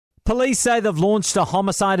Police say they've launched a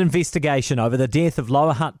homicide investigation over the death of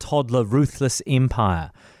Lower Hutt toddler Ruthless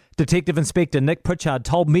Empire. Detective Inspector Nick Pritchard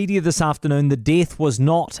told media this afternoon the death was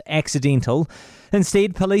not accidental.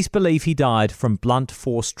 Instead, police believe he died from blunt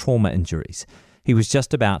force trauma injuries. He was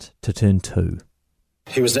just about to turn 2.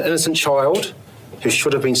 He was an innocent child who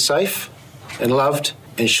should have been safe and loved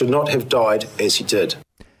and should not have died as he did.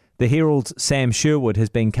 The Herald's Sam Sherwood has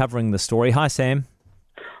been covering the story. Hi, Sam.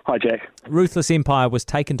 Hi, Jack. Ruthless Empire was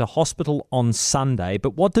taken to hospital on Sunday,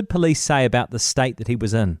 but what did police say about the state that he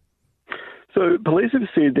was in? So police have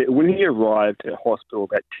said that when he arrived at hospital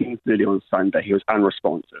about 10:30 on Sunday, he was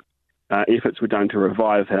unresponsive. Efforts were done to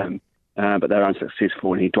revive him, but they were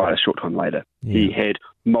unsuccessful and he died a short time later. Yeah. He had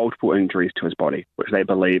multiple injuries to his body, which they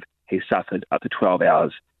believe he suffered up to 12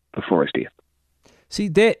 hours before his death. See,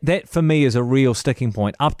 that for me is a real sticking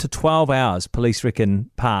point. Up to 12 hours, police reckon,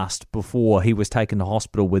 passed before he was taken to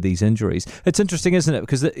hospital with these injuries. It's interesting, isn't it?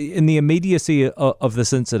 Because in the immediacy of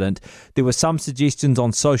this incident, there were some suggestions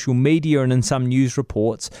on social media and in some news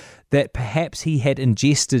reports that perhaps he had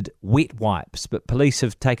ingested wet wipes, but police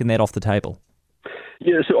have taken that off the table.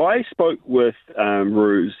 Yeah, so I spoke with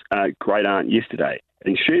Rue's great aunt yesterday,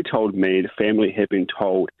 and she told me the family had been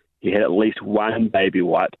told he had at least one baby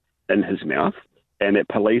wipe in his mouth, and that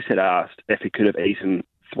police had asked if he could have eaten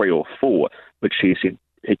 3 or 4, which she said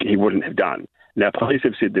he wouldn't have done. Now, police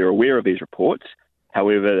have said they're aware of these reports.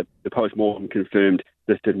 However, the post-mortem confirmed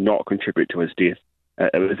this did not contribute to his death.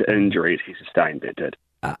 It was injuries he sustained that did.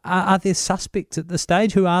 Are there suspects at this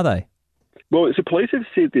stage? Who are they? Well, so police have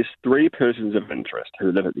said there's 3 persons of interest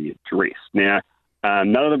who live at the address. Now,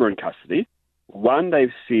 none of them are in custody. One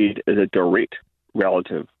they've said is a direct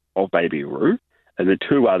relative of baby Rue, and the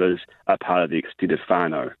 2 others are part of the extended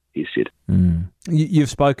whānau, he said. You've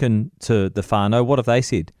spoken to the whānau. What have they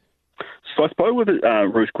said? So I spoke with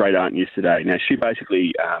Rue's great aunt yesterday. Now, she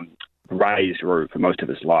basically raised Rue for most of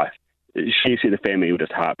his life. She said the family were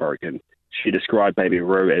just heartbroken. She described baby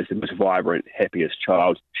Rue as the most vibrant, happiest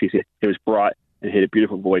child. She said he was bright and had a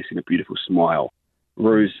beautiful voice and a beautiful smile.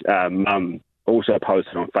 Rue's mum also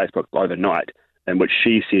posted on Facebook overnight in which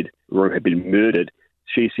she said Rue had been murdered.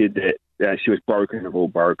 She said that she was broken of all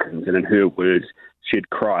brokens, and in her words, she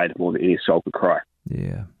had cried more than any soul could cry.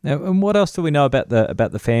 Yeah. Now, and what else do we know about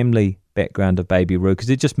the family background of baby Rue? Because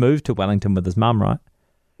he just moved to Wellington with his mum, right?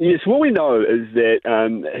 Yes, what we know is that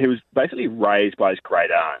he was basically raised by his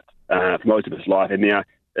great aunt for most of his life, and now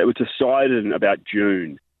it was decided in about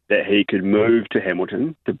June that he could move to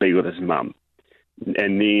Hamilton to be with his mum.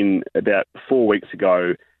 And then about 4 weeks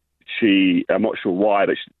ago, I'm not sure why,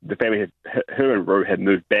 but the family, her and Rue had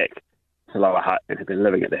moved back to Lower Hutt and had been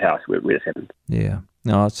living at the house where this happened. Yeah.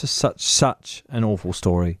 No, it's just such an awful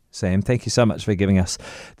story, Sam. Thank you so much for giving us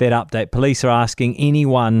that update. Police are asking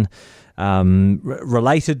anyone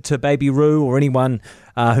related to baby Rue or anyone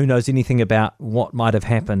who knows anything about what might have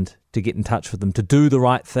happened to get in touch with them, to do the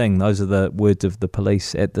right thing. Those are the words of the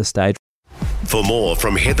police at this stage. For more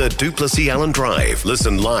from Heather Duplessis Allen Drive,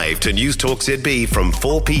 listen live to News Talk ZB from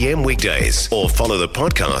 4 p.m. weekdays or follow the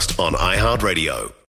podcast on iHeartRadio.